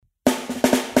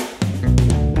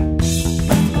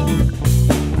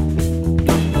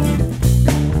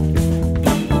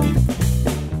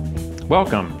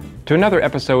Welcome to another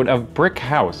episode of Brick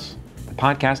House, the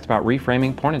podcast about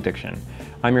reframing porn addiction.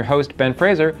 I'm your host, Ben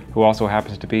Fraser, who also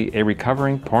happens to be a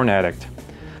recovering porn addict.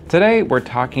 Today, we're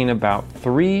talking about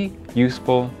 3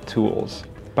 useful tools.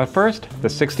 But first, the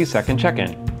 60-second check-in.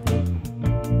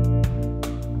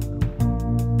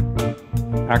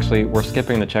 Actually, we're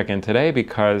skipping the check-in today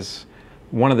because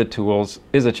one of the tools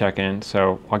is a check-in,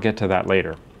 so I'll get to that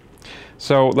later.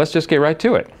 So let's just get right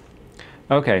to it.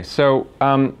 Okay, so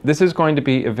this is going to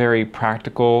be a very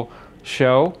practical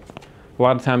show. A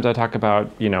lot of times I talk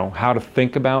about, how to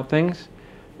think about things,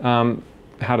 how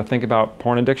to think about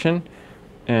porn addiction,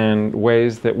 and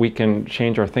ways that we can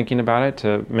change our thinking about it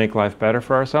to make life better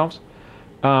for ourselves.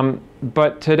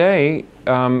 But today,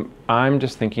 I'm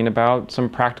just thinking about some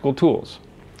practical tools.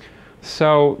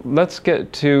 So let's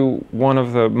get to one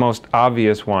of the most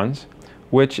obvious ones,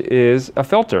 which is a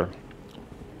filter.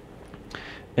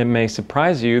 It may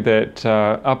surprise you that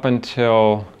up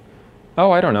until, 6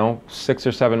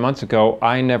 or 7 months ago,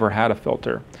 I never had a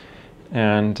filter.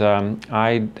 And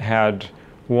I had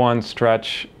one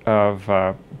stretch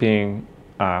of being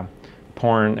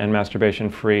porn and masturbation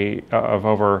free of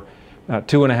over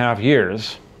 2.5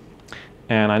 years,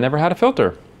 and I never had a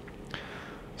filter.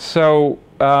 So,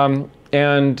 more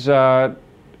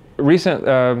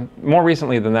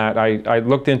recently than that, I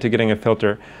looked into getting a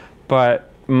filter, but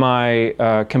my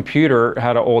computer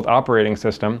had an old operating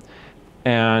system,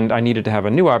 and I needed to have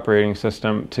a new operating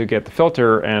system to get the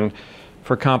filter, and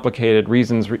for complicated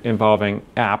reasons involving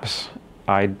apps,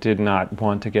 I did not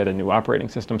want to get a new operating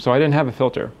system, so I didn't have a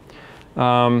filter.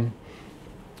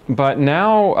 But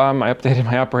now I updated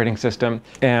my operating system,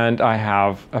 and I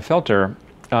have a filter.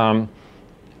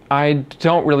 I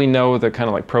don't really know the kind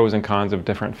of like pros and cons of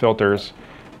different filters.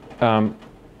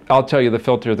 I'll tell you the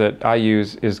filter that I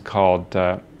use is called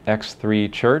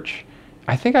X3 Church.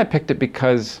 I think I picked it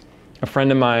because a friend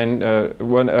of mine,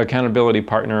 one accountability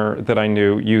partner that I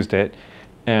knew, used it,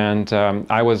 and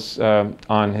I was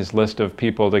on his list of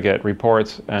people to get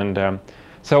reports, and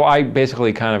so I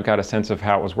basically kind of got a sense of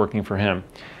how it was working for him.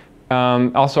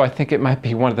 Also, I think it might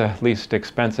be one of the least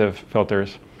expensive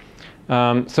filters,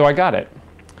 so I got it.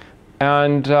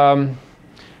 And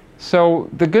so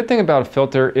the good thing about a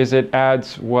filter is it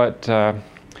adds what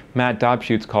Matt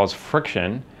Dobschuetz calls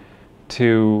friction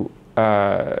to,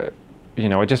 it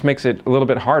just makes it a little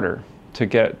bit harder to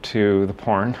get to the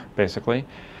porn, basically.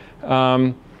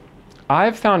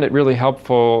 I've found it really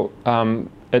helpful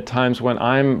at times when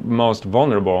I'm most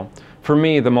vulnerable. For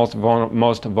me, the most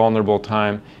vulnerable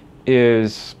time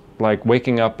is like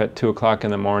waking up at 2 o'clock in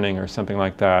the morning or something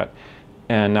like that,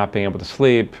 and not being able to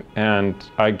sleep, and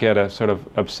I get a sort of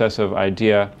obsessive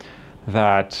idea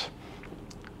that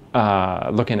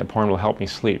looking at porn will help me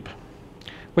sleep,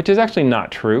 which is actually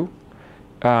not true,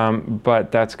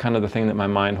 but that's kind of the thing that my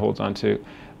mind holds on to.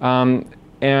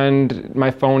 And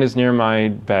my phone is near my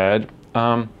bed,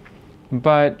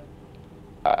 but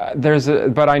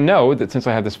I know that since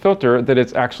I have this filter, that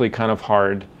it's actually kind of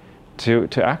hard to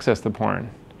access the porn.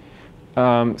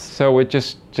 So it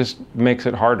just makes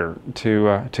it harder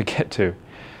to get to.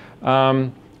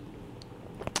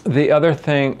 The other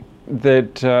thing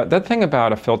that thing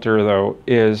about a filter, though,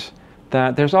 is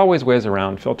that there's always ways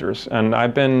around filters. And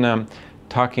I've been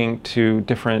talking to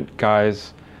different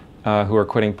guys who are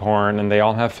quitting porn, and they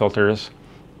all have filters,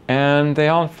 and they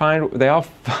all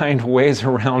find ways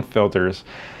around filters.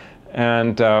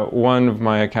 And one of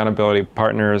my accountability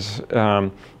partners,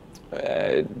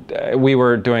 we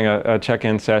were doing a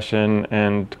check-in session,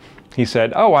 and he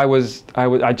said,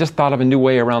 I just thought of a new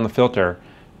way around the filter.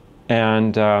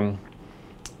 And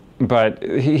but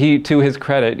he, to his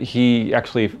credit, he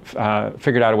actually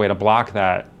figured out a way to block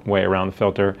that way around the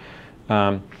filter.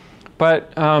 There's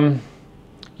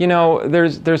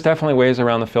definitely ways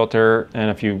around the filter, and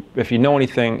if you know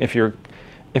anything, if you're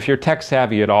tech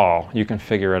savvy at all, you can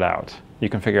figure it out. You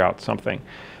can figure out something.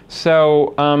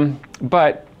 So,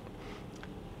 but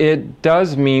it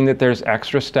does mean that there's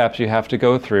extra steps you have to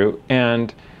go through,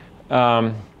 and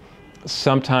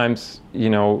sometimes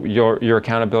your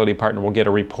accountability partner will get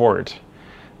a report.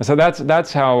 And so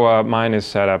that's how mine is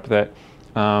set up. That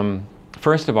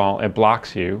first of all, it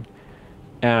blocks you,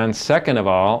 and second of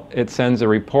all, it sends a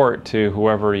report to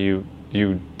whoever you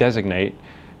designate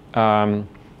that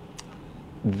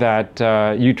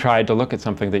you tried to look at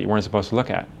something that you weren't supposed to look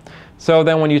at. So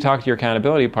then when you talk to your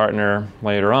accountability partner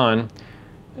later on,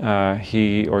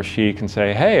 he or she can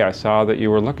say, hey, I saw that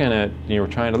you were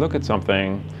trying to look at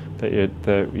something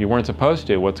that you weren't supposed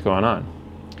to. What's going on?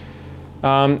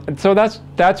 And so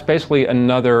that's basically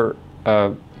another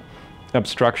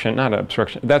obstruction, not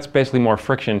obstruction, that's basically more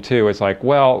friction too. It's like,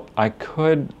 well, I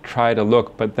could try to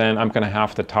look, but then I'm going to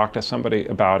have to talk to somebody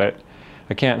about it.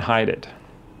 I can't hide it.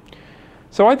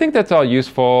 So I think that's all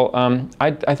useful.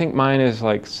 I think mine is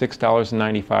like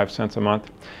 $6.95 a month.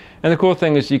 And the cool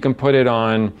thing is you can put it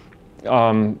on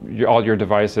all your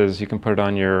devices. You can put it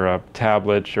on your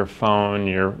tablet, your phone,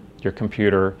 your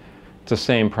computer. It's the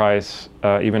same price,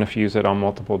 even if you use it on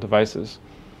multiple devices.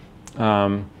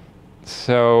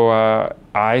 So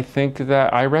I think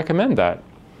that I recommend that.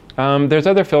 There's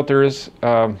other filters.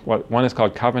 One is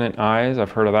called Covenant Eyes.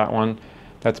 I've heard of that one.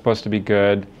 That's supposed to be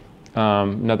good.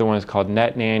 Another one is called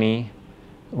Net Nanny,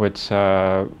 which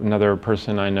another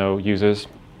person I know uses.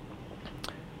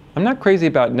 I'm not crazy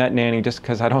about Net Nanny just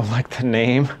because I don't like the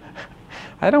name.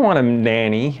 I don't want a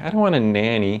nanny. I don't want a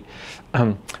nanny.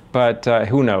 But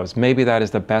who knows? Maybe that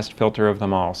is the best filter of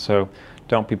them all. So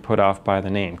don't be put off by the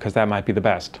name, because that might be the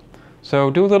best.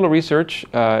 So do a little research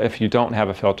if you don't have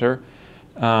a filter,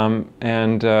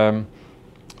 and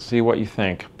see what you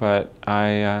think. But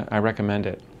I recommend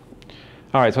it.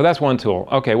 All right, so that's one tool.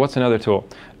 Okay, what's another tool?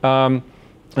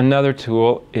 Another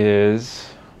tool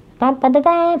is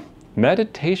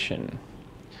meditation.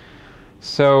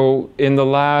 So in the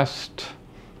last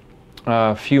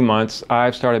few months,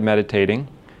 I've started meditating,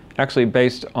 actually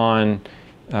based on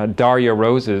Daria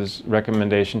Rose's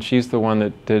recommendation. She's the one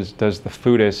that does the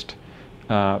Foodist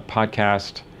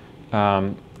podcast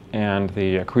and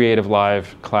the Creative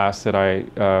Live class that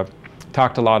I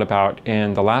talked a lot about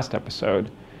in the last episode.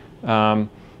 That's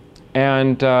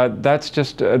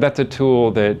a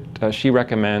tool that she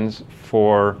recommends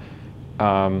for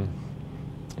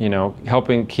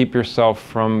helping keep yourself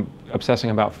from obsessing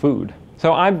about food.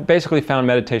 So I've basically found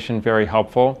meditation very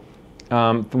helpful.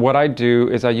 What I do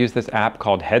is I use this app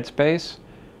called Headspace,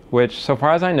 which, so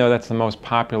far as I know, that's the most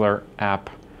popular app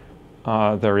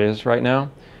there is right now.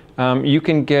 You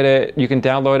can get it, you can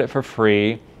download it for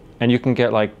free, and you can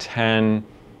get like 10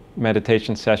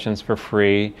 meditation sessions for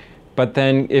free. But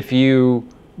then if you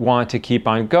want to keep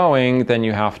on going, then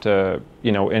you have to,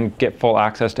 and get full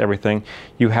access to everything,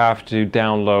 you have to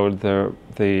download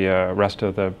the rest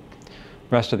of the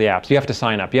apps. You have to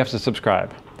sign up. You have to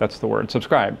subscribe. That's the word,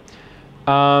 subscribe.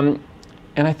 And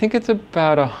I think it's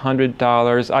about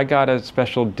 $100. I got a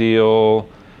special deal.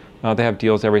 They have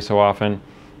deals every so often.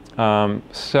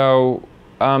 So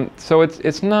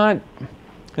it's not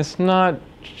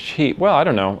cheap. Well, I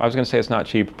don't know. I was going to say it's not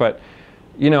cheap, but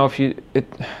I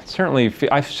certainly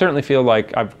feel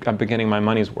like I'm been getting my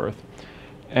money's worth.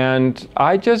 And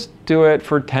I just do it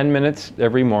for 10 minutes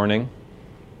every morning.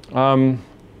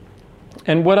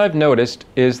 And what I've noticed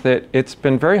is that it's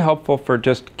been very helpful for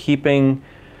just keeping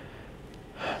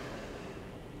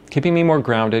me more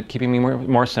grounded, keeping me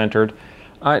more centered.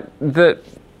 The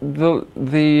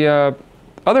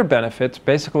other benefits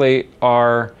basically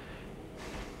are,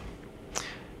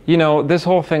 this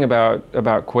whole thing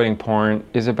about quitting porn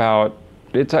is about,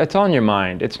 it's on your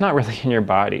mind. It's not really in your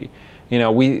body.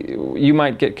 You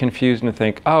might get confused and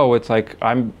think, oh, it's like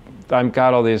I've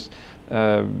got all these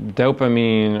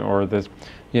dopamine, or this,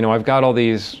 I've got all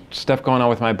these stuff going on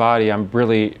with my body. I'm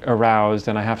really aroused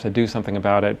and I have to do something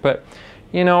about it. But,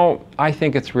 I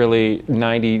think it's really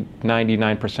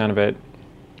 99% of it,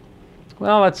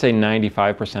 well, let's say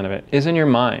 95% of it is in your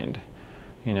mind.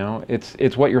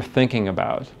 It's what you're thinking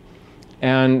about.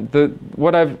 And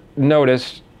what I've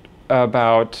noticed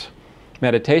about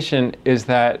meditation is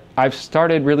that I've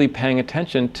started really paying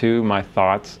attention to my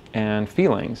thoughts and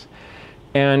feelings.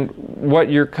 And what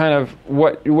you kind of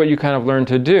learn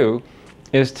to do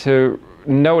is to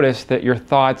notice that your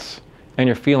thoughts and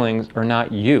your feelings are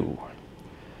not you.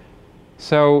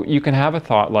 So you can have a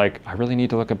thought like, I really need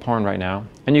to look at porn right now,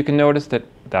 and you can notice that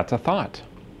that's a thought.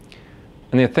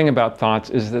 And the thing about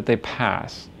thoughts is that they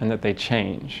pass and that they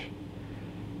change.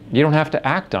 You don't have to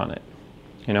act on it,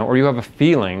 or you have a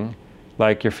feeling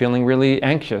like you're feeling really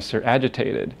anxious or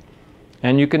agitated,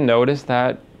 and you can notice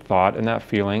that thought and that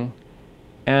feeling,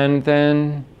 and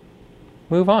then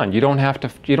move on. You don't have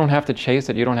to chase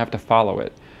it. You don't have to follow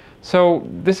it. So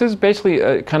this is basically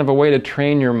a kind of a way to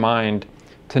train your mind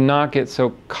to not get so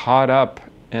caught up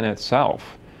in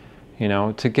itself,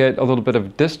 to get a little bit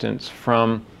of distance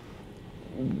from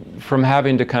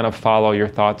having to kind of follow your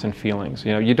thoughts and feelings.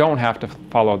 You don't have to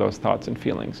follow those thoughts and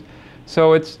feelings.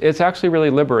 So it's actually really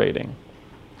liberating.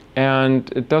 And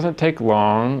it doesn't take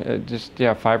long, just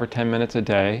 5 or 10 minutes a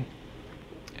day.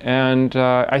 And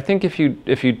I think if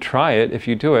you try it, if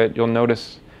you do it, you'll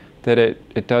notice that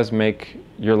it does make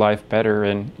your life better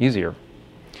and easier.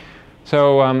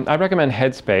 So I recommend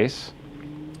Headspace.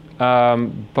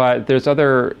 But there's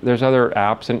other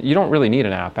apps, and you don't really need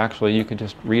an app. Actually, you can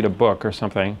just read a book or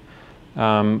something,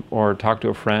 or talk to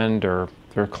a friend, or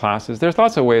there are classes. There's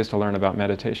lots of ways to learn about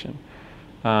meditation,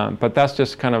 but that's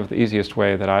just kind of the easiest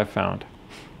way that I've found.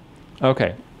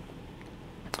 Okay,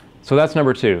 so that's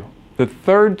number 2. The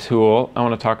third tool I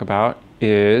want to talk about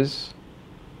is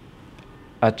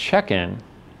a check-in.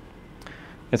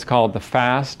 It's called the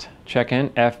FAST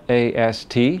check-in,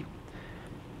 F-A-S-T.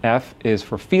 F is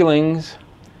for feelings,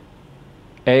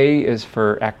 A is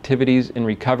for activities in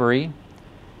recovery,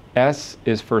 S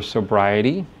is for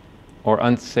sobriety or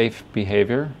unsafe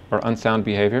behavior or unsound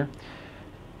behavior,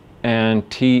 and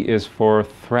T is for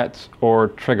threats or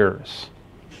triggers.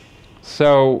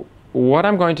 So what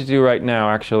I'm going to do right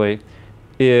now actually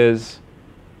is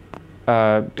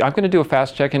I'm going to do a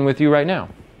fast check-in with you right now.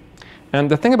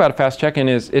 And the thing about a fast check-in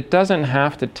is it doesn't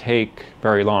have to take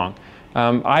very long.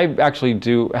 I actually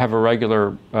do have a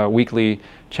regular weekly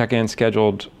check-in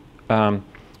scheduled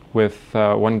with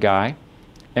one guy,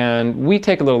 and we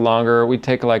take a little longer. We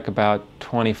take like about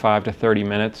 25 to 30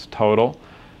 minutes total,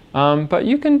 but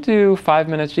you can do 5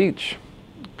 minutes each.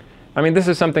 I mean, this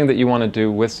is something that you want to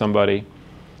do with somebody,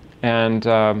 and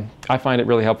I find it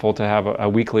really helpful to have a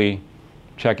weekly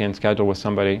check-in schedule with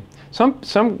somebody. Some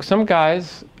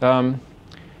guys,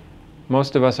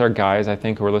 most of us are guys, I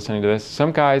think, who are listening to this.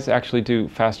 Some guys actually do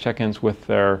fast check-ins with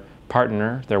their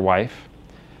partner, their wife.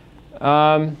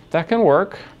 That can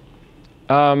work.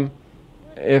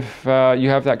 If you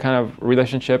have that kind of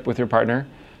relationship with your partner,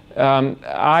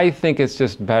 I think it's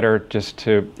just better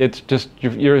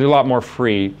you're a lot more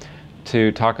free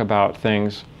to talk about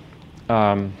things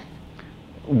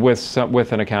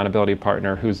with an accountability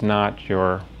partner who's not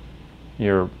your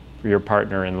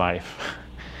partner in life,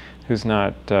 who's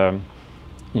not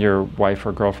your wife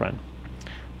or girlfriend.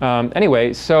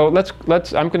 Anyway, so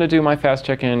I'm going to do my fast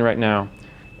check-in right now,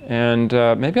 and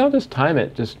maybe I'll just time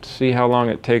it just to see how long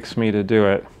it takes me to do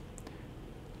it,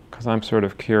 because I'm sort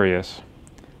of curious.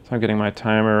 So I'm getting my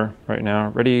timer right now.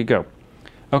 Ready, go.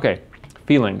 Okay,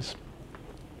 feelings.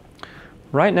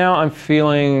 Right now I'm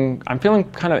feeling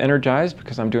kind of energized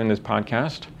because I'm doing this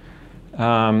podcast.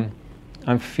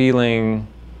 I'm feeling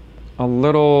a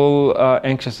little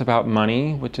anxious about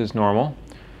money, which is normal.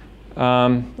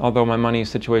 Although my money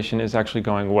situation is actually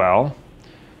going well.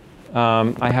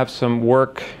 I have some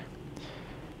work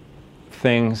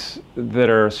things that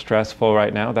are stressful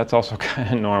right now. That's also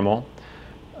kind of normal.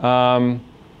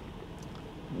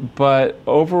 But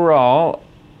overall,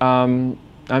 I'm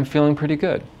feeling pretty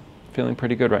good. Feeling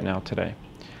pretty good right now today.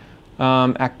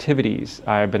 Activities.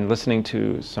 I've been listening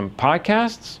to some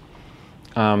podcasts.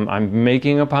 I'm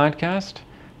making a podcast.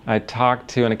 I talked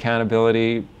to an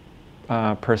accountability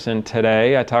person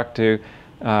today. I talked to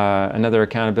another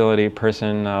accountability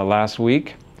person last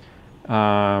week.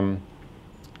 And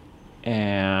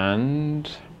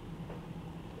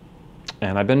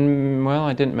I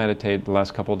didn't meditate the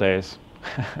last couple days.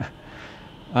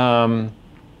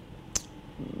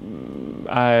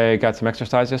 I got some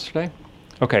exercise yesterday.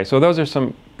 Okay, so those are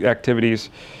some activities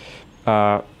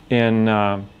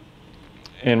in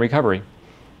recovery.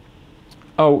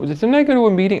 Oh, didn't I go to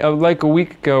a meeting? Like a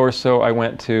week ago or so, I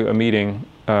went to a meeting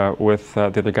with the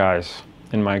other guys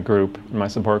in my group, in my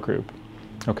support group.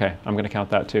 Okay, I'm going to count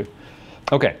that too.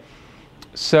 Okay,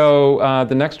 so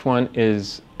the next one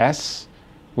is S,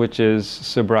 which is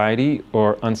sobriety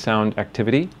or unsound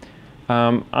activity.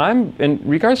 In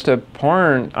regards to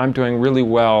porn, I'm doing really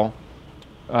well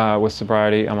with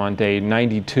sobriety. I'm on day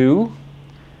 92,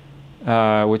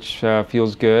 which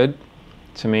feels good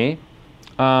to me.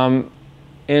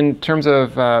 In terms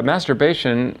of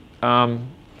masturbation,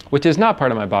 which is not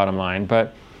part of my bottom line,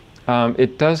 but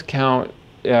it does count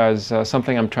as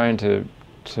something I'm trying to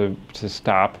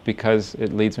stop because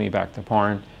it leads me back to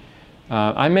porn.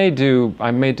 I may do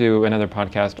another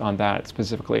podcast on that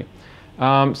specifically.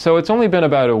 So it's only been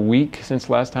about a week since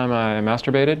last time I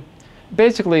masturbated.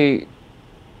 Basically,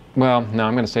 well, no,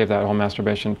 I'm going to save that whole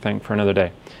masturbation thing for another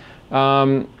day.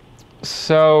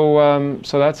 So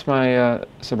that's my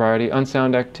sobriety.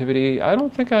 Unsound activity, I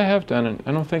don't think I have done it.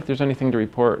 I don't think there's anything to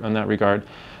report on that regard.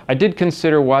 I did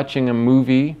consider watching a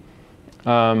movie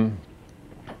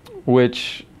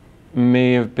which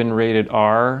may have been rated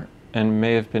R and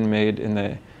may have been made in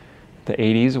the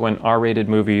 80s when R-rated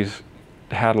movies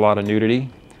had a lot of nudity.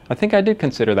 I think I did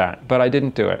consider that, but I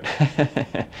didn't do it.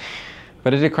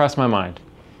 But it did cross my mind.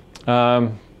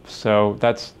 So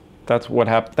that's what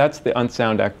happened. That's the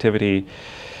unsound activity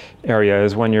area,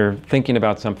 is when you're thinking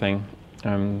about something,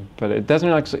 but it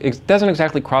doesn't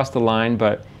exactly cross the line,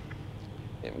 but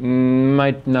it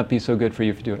might not be so good for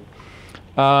you if you do it.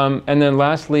 And then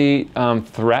lastly,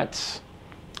 threats.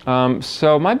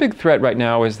 So my big threat right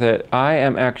now is that I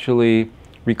am actually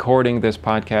recording this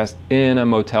podcast in a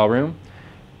motel room,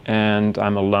 and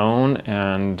I'm alone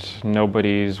and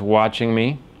nobody's watching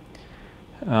me.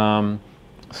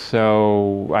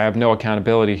 So I have no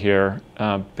accountability here,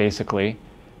 basically.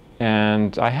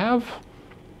 And I have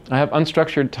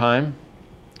unstructured time.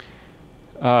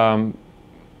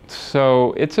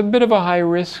 So it's a bit of a high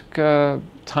risk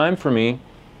time for me.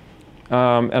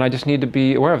 And I just need to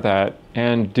be aware of that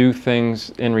and do things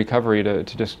in recovery to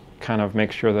just kind of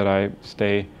make sure that I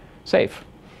stay safe.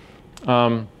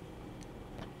 So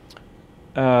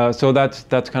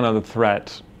that's kind of the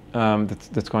threat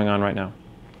that's going on right now.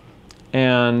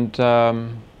 And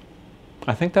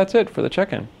I think that's it for the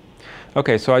check-in.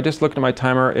 Okay, so I just looked at my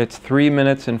timer. It's 3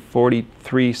 minutes and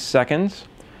 43 seconds.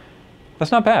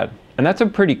 That's not bad. And that's a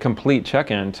pretty complete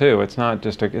check-in too. It's not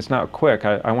just it's not quick.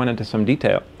 I went into some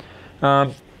detail.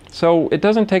 So it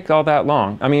doesn't take all that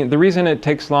long. I mean, the reason it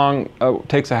takes long,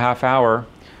 takes a half hour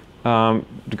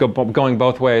going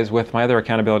both ways with my other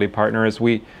accountability partner is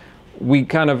we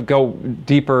kind of go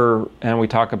deeper and we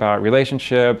talk about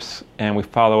relationships and we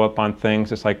follow up on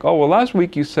things. It's like, oh, well, last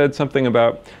week you said something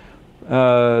about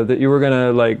that you were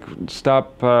gonna like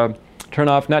turn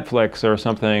off Netflix or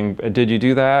something. Did you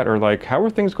do that? Or like, how are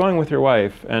things going with your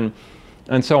wife? And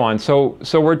so on. So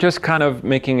we're just kind of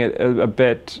making it a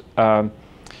bit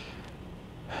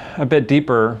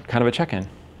deeper, kind of a check-in.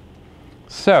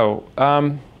 So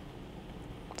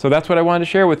that's what I wanted to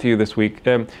share with you this week.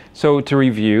 So to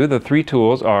review, the 3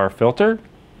 tools are filter,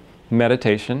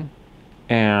 meditation,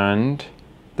 and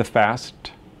the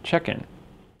fast check-in.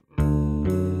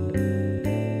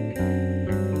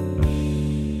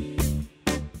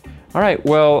 All right,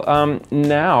 well,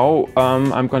 now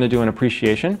I'm going to do an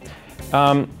appreciation.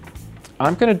 I'm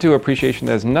going to do appreciation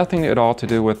that has nothing at all to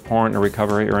do with porn or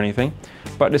recovery or anything,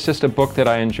 but it's just a book that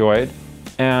I enjoyed,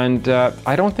 and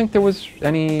I don't think there was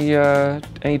any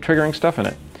triggering stuff in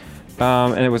it,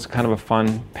 and it was kind of a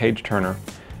fun page turner.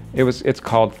 It's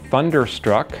called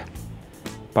Thunderstruck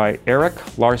by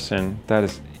Erik Larson. That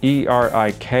is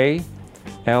ErikLarson.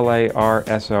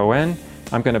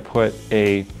 I'm going to put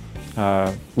a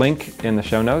link in the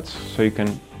show notes so you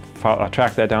can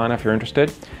track that down if you're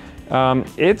interested.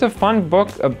 It's a fun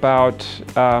book about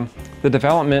the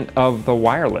development of the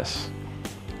wireless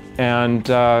and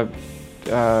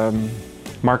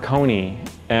Marconi,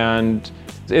 and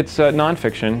it's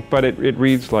nonfiction, but it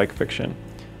reads like fiction.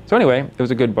 So anyway, it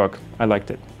was a good book. I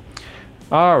liked it.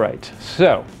 All right,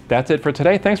 so that's it for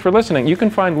today. Thanks for listening. You can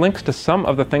find links to some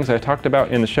of the things I talked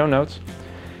about in the show notes.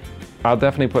 I'll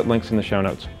definitely put links in the show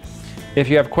notes. If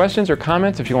you have questions or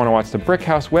comments, if you want to watch the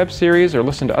Brickhouse web series or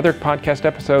listen to other podcast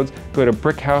episodes, go to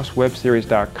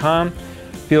brickhousewebseries.com.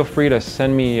 Feel free to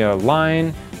send me a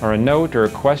line or a note or a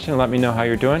question and let me know how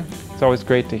you're doing. It's always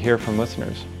great to hear from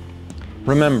listeners.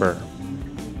 Remember,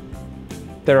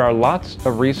 there are lots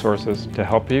of resources to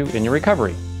help you in your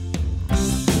recovery.